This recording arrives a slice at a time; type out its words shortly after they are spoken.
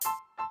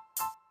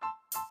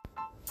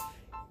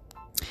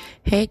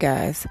Hey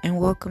guys, and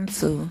welcome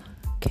to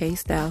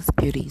Krystal's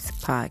Beauties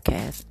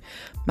podcast.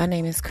 My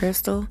name is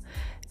Krystal,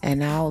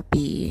 and I'll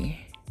be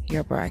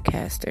your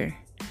broadcaster.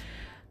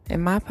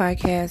 And my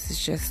podcast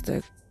is just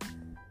an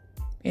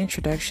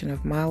introduction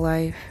of my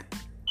life,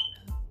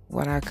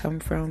 what I come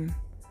from,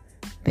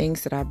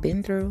 things that I've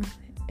been through,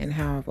 and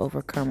how I've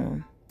overcome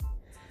them.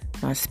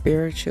 My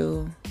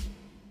spiritual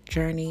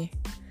journey,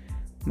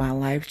 my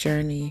life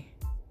journey,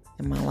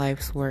 and my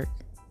life's work.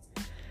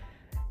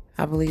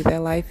 I believe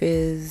that life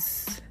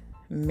is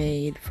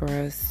made for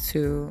us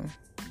to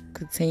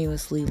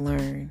continuously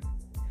learn,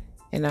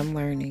 and I'm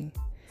learning,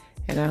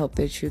 and I hope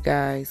that you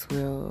guys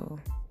will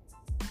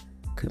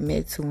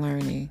commit to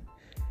learning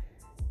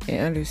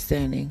and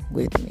understanding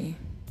with me.